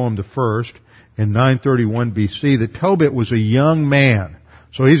Jeroboam I in 931 BC, that Tobit was a young man.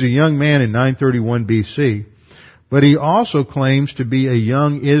 So he's a young man in 931 BC. But he also claims to be a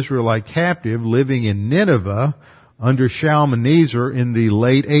young Israelite captive living in Nineveh under Shalmaneser in the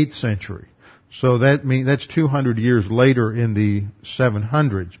late 8th century. So that's 200 years later in the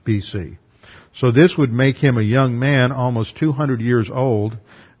 700s BC. So this would make him a young man, almost 200 years old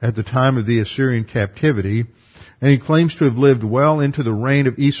at the time of the Assyrian captivity. And he claims to have lived well into the reign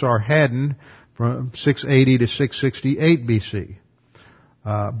of Esarhaddon from 680 to 668 BC.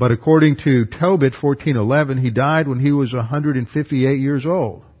 But according to Tobit 1411, he died when he was 158 years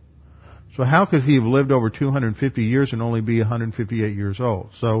old. So how could he have lived over 250 years and only be 158 years old?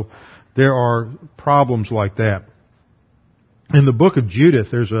 So there are problems like that. In the book of Judith,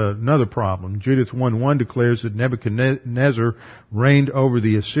 there's another problem. Judith 1:1 declares that Nebuchadnezzar reigned over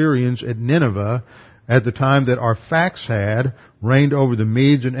the Assyrians at Nineveh at the time that Arphaxad reigned over the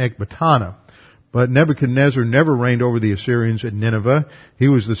Medes and Ecbatana. But Nebuchadnezzar never reigned over the Assyrians at Nineveh. He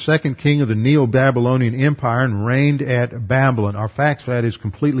was the second king of the Neo-Babylonian Empire and reigned at Babylon. Arphaxad is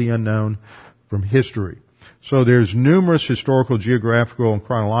completely unknown from history. So there's numerous historical, geographical, and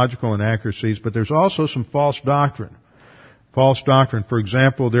chronological inaccuracies, but there's also some false doctrine. False doctrine. For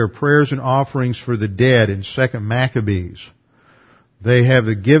example, there are prayers and offerings for the dead in 2 Maccabees. They have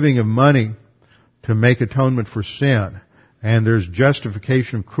the giving of money to make atonement for sin. And there's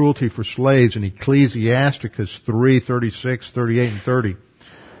justification of cruelty for slaves in Ecclesiasticus 3, 36, 38, and 30.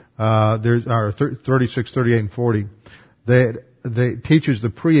 There's 36, 38, and 40. That teaches the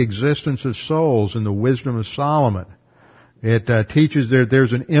pre-existence of souls in the wisdom of Solomon. It teaches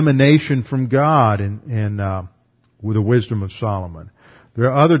there's an emanation from God with the wisdom of Solomon.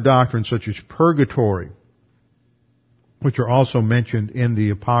 There are other doctrines such as purgatory, which are also mentioned in the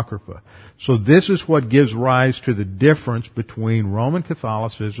Apocrypha. So this is what gives rise to the difference between Roman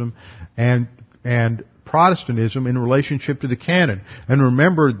Catholicism and and Protestantism in relationship to the canon. And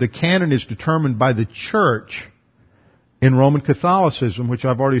remember, the canon is determined by the church in Roman Catholicism, which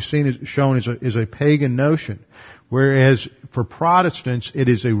I've already shown is a pagan notion. Whereas for Protestants, it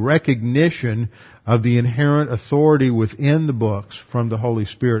is a recognition of the inherent authority within the books from the Holy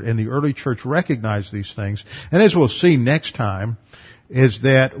Spirit. And the early church recognized these things. And as we'll see next time, is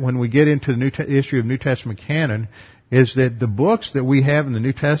that when we get into the issue of New Testament canon, is that the books that we have in the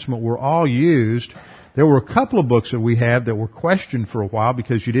New Testament were all used. There were a couple of books that we have that were questioned for a while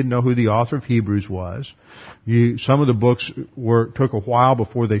because you didn't know who the author of Hebrews was. Some of the books took a while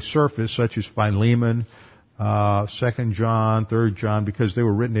before they surfaced, such as Philemon, 2 John, 3 John, because they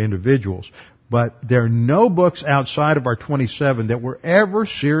were written to individuals. But there are no books outside of our 27 that were ever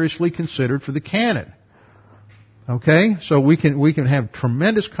seriously considered for the canon. Okay? So we can have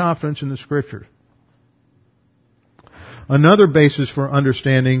tremendous confidence in the Scriptures. Another basis for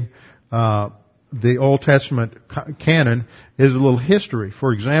understanding the Old Testament canon is a little history.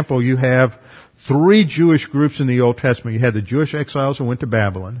 For example, you have 3 Jewish groups in the Old Testament. You had the Jewish exiles who went to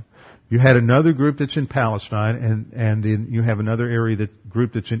Babylon. You had another group that's in Palestine, and then you have another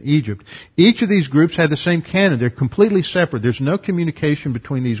group that's in Egypt. Each of these groups had the same canon. They're completely separate. There's no communication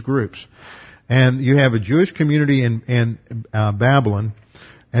between these groups. And you have a Jewish community in Babylon,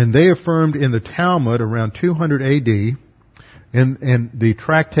 and they affirmed in the Talmud around 200 A.D., in the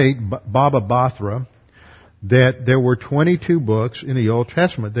tractate Baba Bathra, that there were 22 books in the Old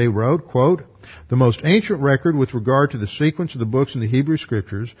Testament. They wrote, quote, "The most ancient record with regard to the sequence of the books in the Hebrew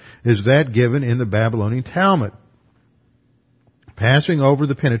Scriptures is that given in the Babylonian Talmud. Passing over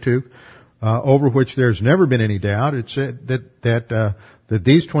the Pentateuch, over which there's never been any doubt, it said that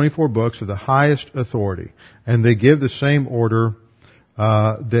these 24 books are the highest authority." And they give the same order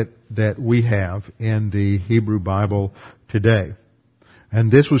that we have in the Hebrew Bible today. And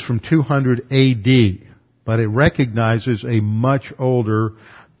this was from 200 A.D., but it recognizes a much older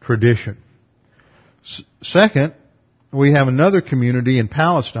tradition. Second, we have another community in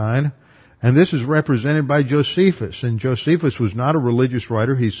Palestine, and this is represented by Josephus. And Josephus was not a religious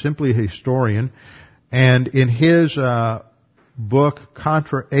writer, he's simply a historian. And in his book,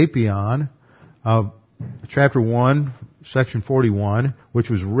 Contra Apion, chapter 1, section 41, which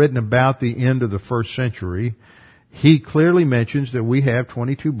was written about the end of the first century, he clearly mentions that we have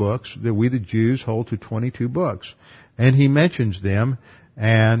 22 books, that we the Jews hold to 22 books. And he mentions them,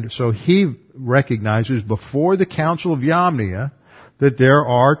 and so he recognizes before the Council of Yamnia that there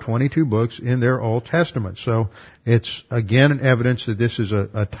are 22 books in their Old Testament. So it's again an evidence that this is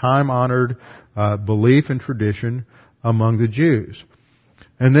a time-honored belief and tradition among the Jews.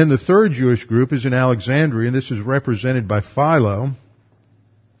 And then the third Jewish group is in Alexandria, and this is represented by Philo.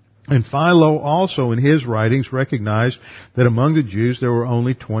 And Philo also in his writings recognized that among the Jews there were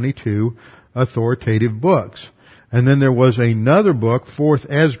only 22 authoritative books. And then there was another book, 4th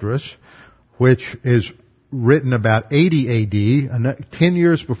Esdras, which is written about 80 A.D., 10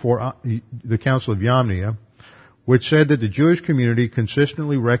 years before the Council of Yamnia, which said that the Jewish community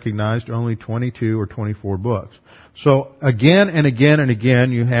consistently recognized only 22 or 24 books. So again and again and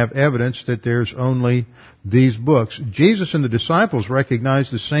again you have evidence that there's only these books. Jesus and the disciples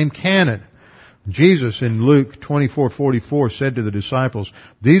recognized the same canon. Jesus in Luke 24:44 said to the disciples,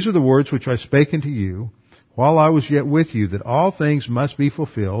 "These are the words which I spake unto you while I was yet with you, that all things must be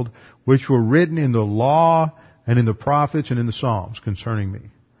fulfilled, which were written in the law and in the prophets and in the Psalms concerning me."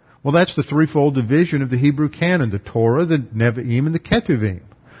 Well, that's the threefold division of the Hebrew canon, the Torah, the Nevi'im, and the Ketuvim.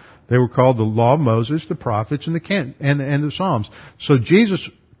 They were called the Law of Moses, the Prophets, and the Psalms. So Jesus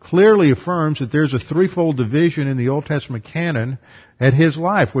clearly affirms that there's a threefold division in the Old Testament canon at his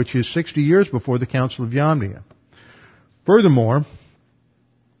life, which is 60 years before the Council of Yamnia. Furthermore,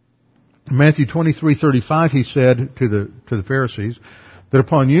 in Matthew 23:35, he said to the Pharisees, "That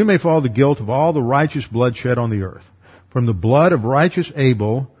upon you may fall the guilt of all the righteous blood shed on the earth, from the blood of righteous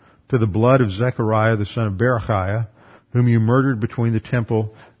Abel to the blood of Zechariah the son of Berechiah, whom you murdered between the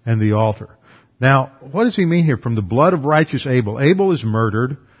temple and the altar." Now, what does he mean here? From the blood of righteous Abel. Abel is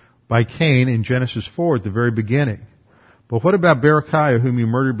murdered by Cain in Genesis 4 at the very beginning. But what about Berechiah, whom you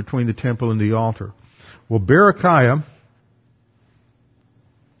murdered between the temple and the altar? Well, Berechiah,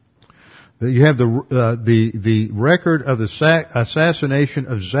 you have the record of the assassination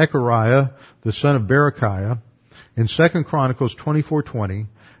of Zechariah, the son of Berechiah, in 2 Chronicles 24:20,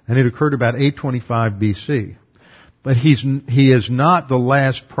 and it occurred about 825 BC. But he is not the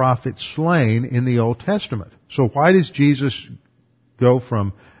last prophet slain in the Old Testament. So why does Jesus go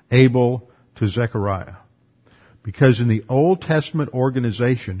from Abel to Zechariah? Because in the Old Testament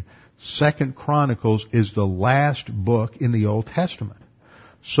organization, 2 Chronicles is the last book in the Old Testament.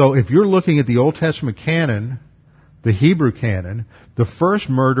 So if you're looking at the Old Testament canon, the Hebrew canon, the first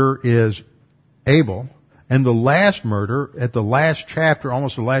murder is Abel, and the last murder at the last chapter,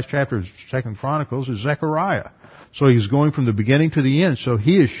 almost the last chapter of 2 Chronicles, is Zechariah. So he's going from the beginning to the end. So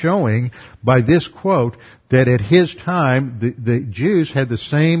he is showing by this quote that at his time, the Jews had the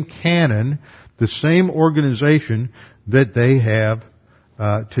same canon, the same organization that they have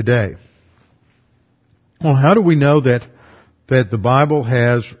today. Well, how do we know that the Bible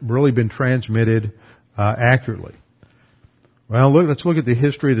has really been transmitted accurately? Well, let's look at the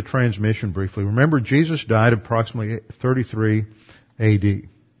history of the transmission briefly. Remember, Jesus died approximately 33 A.D.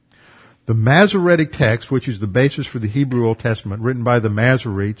 The Masoretic text, which is the basis for the Hebrew Old Testament, written by the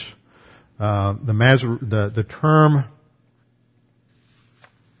Masoretes, the term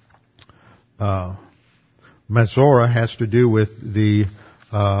Masorah has to do with the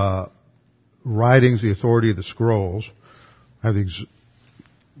writings, the authority of the scrolls. I have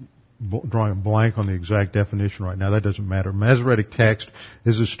drawing a blank on the exact definition right now. That doesn't matter. Masoretic text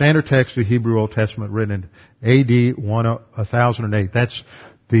is the standard text of the Hebrew Old Testament written in A.D. 1008. That's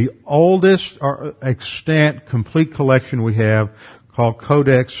the oldest extant complete collection we have, called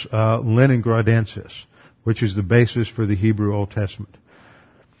Codex Leningradensis, which is the basis for the Hebrew Old Testament.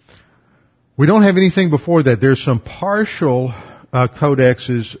 We don't have anything before that. There's some partial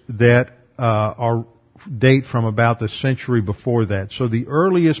codexes that date from about the century before that. So the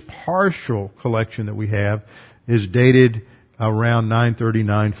earliest partial collection that we have is dated around 930,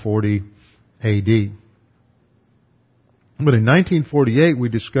 940 A.D. But in 1948, we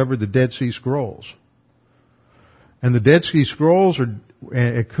discovered the Dead Sea Scrolls. And the Dead Sea Scrolls are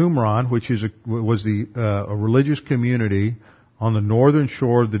at Qumran, which was a religious community on the northern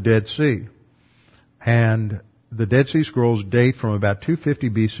shore of the Dead Sea. And the Dead Sea Scrolls date from about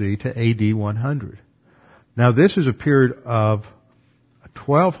 250 BC to AD 100. Now this is a period of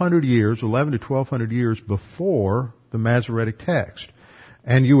 1,200 years, 11 to 1,200 years before the Masoretic text.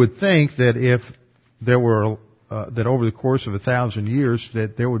 And you would think that if there were, that over the course of 1,000 years,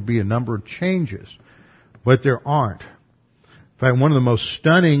 that there would be a number of changes. But there aren't. In fact, one of the most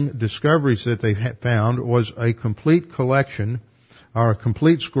stunning discoveries that they found was a complete collection, or a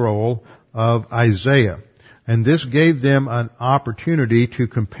complete scroll of Isaiah. And this gave them an opportunity to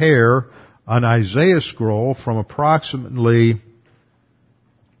compare an Isaiah scroll from approximately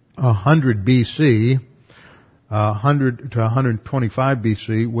 100 BC, 100 to 125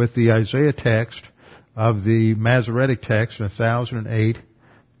 BC, with the Isaiah text of the Masoretic text in 1008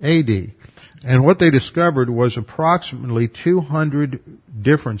 AD. And what they discovered was approximately 200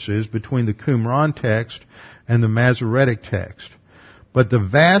 differences between the Qumran text and the Masoretic text. But the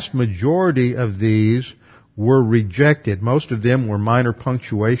vast majority of these were rejected. Most of them were minor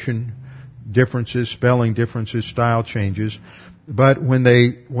punctuation differences, spelling differences, style changes. But when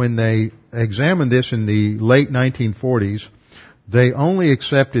they examined this in the late 1940s, they only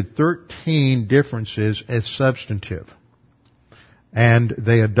accepted 13 differences as substantive. And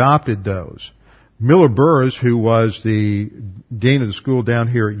they adopted those. Miller Burrs, who was the dean of the school down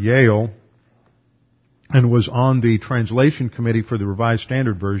here at Yale and was on the translation committee for the Revised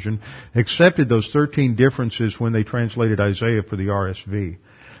Standard Version, accepted those 13 differences when they translated Isaiah for the RSV.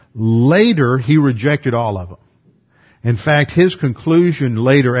 Later, he rejected all of them. In fact, his conclusion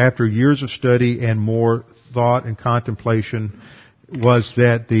later, after years of study and more thought and contemplation, was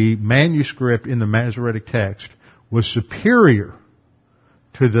that the manuscript in the Masoretic text was superior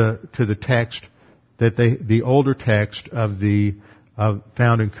to the text that the older text found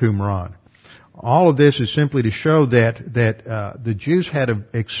in Qumran. All of this is simply to show that the Jews had an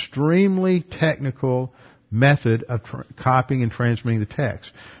extremely technical method of copying and transmitting the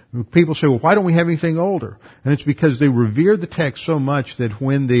text. People say, well, why don't we have anything older? And it's because they revered the text so much that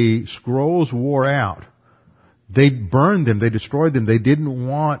when the scrolls wore out, they burned them, they destroyed them. They didn't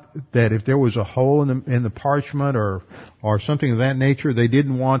want that if there was a hole in the parchment or something of that nature, they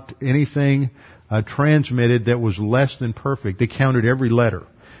didn't want anything transmitted that was less than perfect. They counted every letter.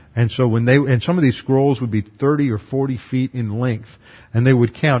 And so and some of these scrolls would be 30 or 40 feet in length, and they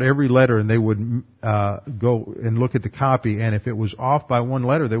would count every letter, and they would go and look at the copy, and if it was off by one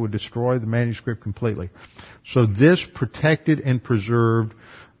letter, they would destroy the manuscript completely. So this protected and preserved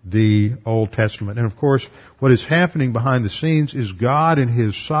the Old Testament. And of course, what is happening behind the scenes is God in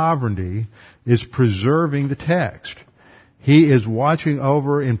His sovereignty is preserving the text. He is watching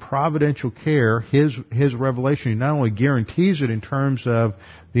over in providential care His revelation. He not only guarantees it in terms of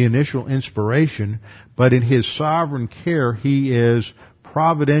the initial inspiration, but in His sovereign care, He is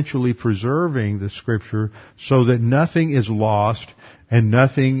providentially preserving the Scripture so that nothing is lost and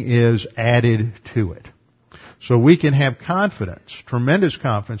nothing is added to it. So we can have confidence, tremendous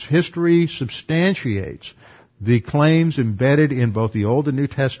confidence. History substantiates the claims embedded in both the Old and New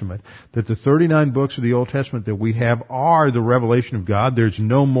Testament that the 39 books of the Old Testament that we have are the revelation of God. There's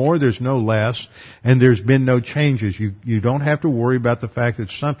no more, there's no less, and there's been no changes. You don't have to worry about the fact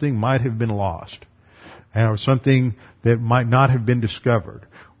that something might have been lost, or something that might not have been discovered,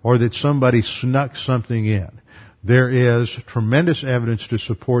 or that somebody snuck something in. There is tremendous evidence to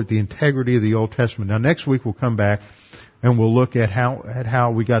support the integrity of the Old Testament. Now next week we'll come back and we'll look at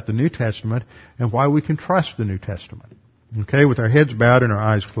how we got the New Testament and why we can trust the New Testament. Okay, with our heads bowed and our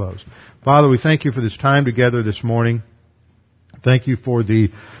eyes closed. Father, we thank you for this time together this morning. Thank you for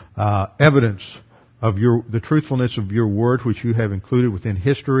the evidence of the truthfulness of your word, which you have included within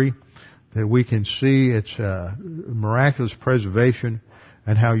history, that we can see its miraculous preservation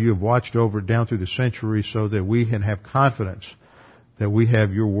and how you have watched over it down through the centuries so that we can have confidence that we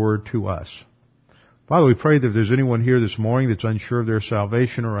have your word to us. Father, we pray that if there's anyone here this morning that's unsure of their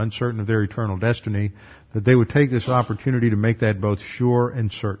salvation or uncertain of their eternal destiny, that they would take this opportunity to make that both sure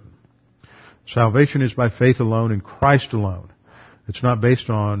and certain. Salvation is by faith alone in Christ alone. It's not based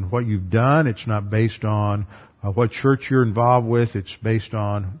on what you've done. It's not based on what church you're involved with. It's based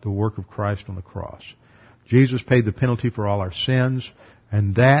on the work of Christ on the cross. Jesus paid the penalty for all our sins,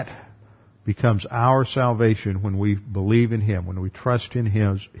 and that becomes our salvation when we believe in Him, when we trust in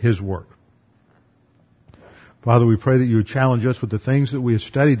His work. Father, we pray that you would challenge us with the things that we have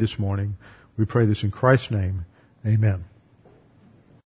studied this morning. We pray this in Christ's name. Amen.